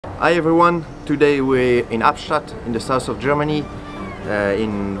Hi everyone, today we're in Abstadt in the south of Germany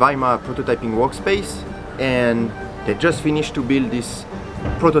in Weima prototyping workspace, and they just finished to build this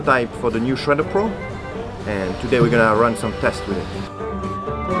prototype for the new Shredder Pro, and today we're gonna run some tests with it.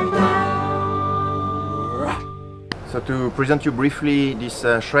 So to present you briefly this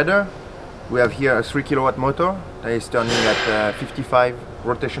shredder, we have here a 3 kilowatt motor that is turning at 55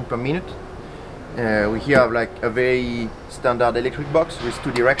 rotation per minute. We here have like a very standard electric box with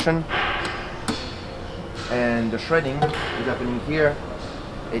 2 directions, and the shredding is happening here.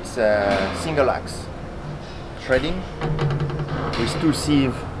 It's a single axe shredding with 2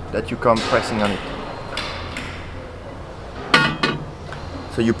 sieves that you come pressing on it.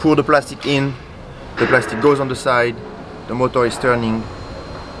 So you pour the plastic in, the plastic goes on the side, the motor is turning,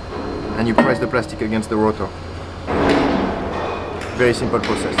 and you press the plastic against the rotor. Very simple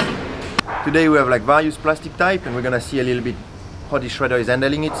process. Today we have like various plastic type, and we're gonna see a little bit how the shredder is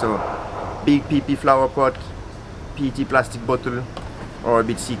handling it. So big PP flower pot, PET plastic bottle, or a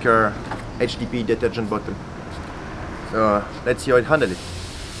bit thicker HDP detergent bottle. So let's see how it handles it.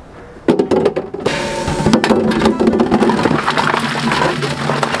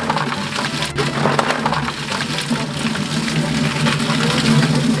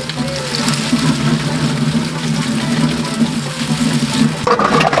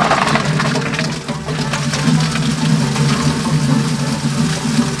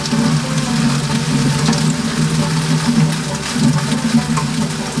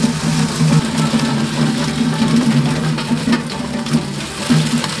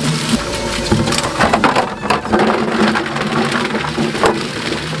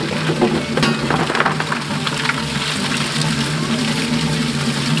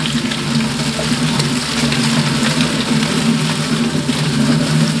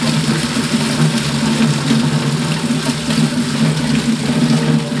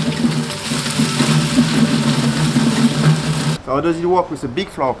 How does it work with a big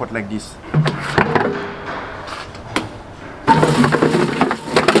flower pot like this?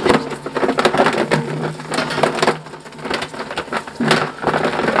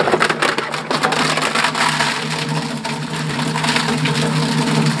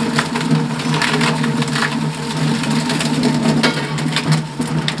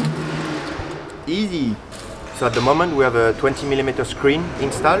 Easy! So at the moment we have a 20mm screen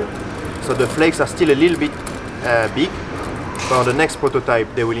installed, so the flakes are still a little bit big. For the next prototype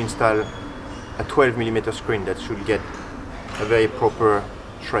they will install a 12mm screen that should get a very proper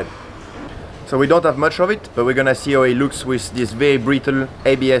shred. So we don't have much of it, but we're gonna see how it looks with this very brittle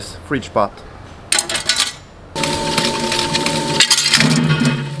ABS fridge part.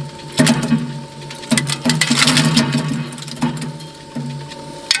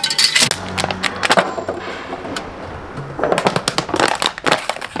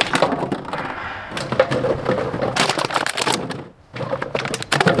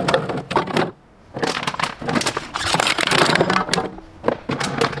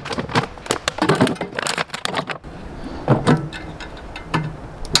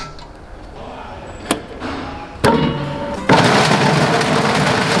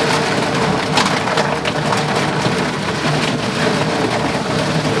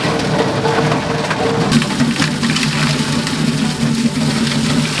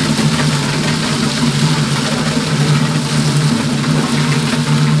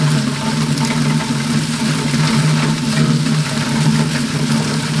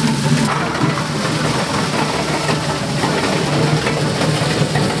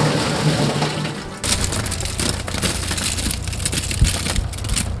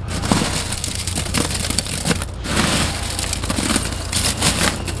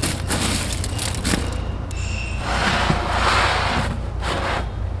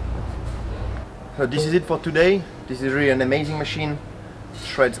 So this is it for today. This is really an amazing machine. It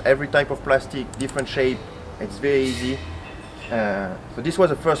shreds every type of plastic, different shape. It's very easy. So this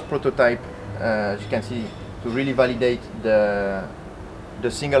was the first prototype, as you can see, to really validate the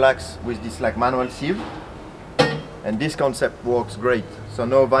single axe with this like manual sieve. And this concept works great. So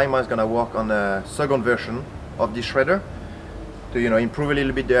now Weima is gonna work on a second version of this shredder to improve a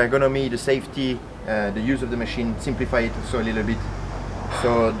little bit the ergonomy, the safety, the use of the machine, simplify it also a little bit.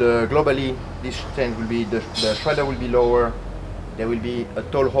 So globally this change will be the shredder will be lower. There will be a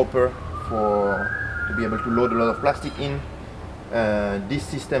tall hopper to be able to load a lot of plastic in. This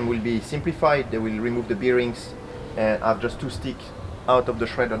system will be simplified. They will remove the bearings and have just 2 sticks out of the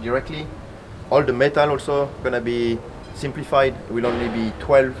shredder directly. All the metal also gonna be simplified. It will only be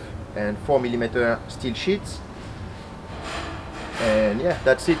 12 and 4mm steel sheets. And yeah,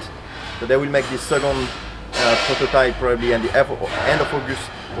 that's it. So they will make this second prototype probably at the end of August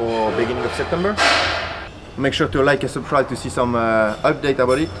or beginning of September. Make sure to like and subscribe to see some update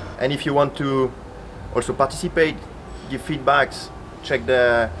about it. And if you want to also participate, give feedbacks, check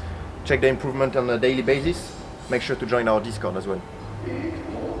the improvement on a daily basis, make sure to join our Discord as well.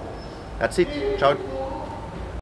 That's it. Ciao.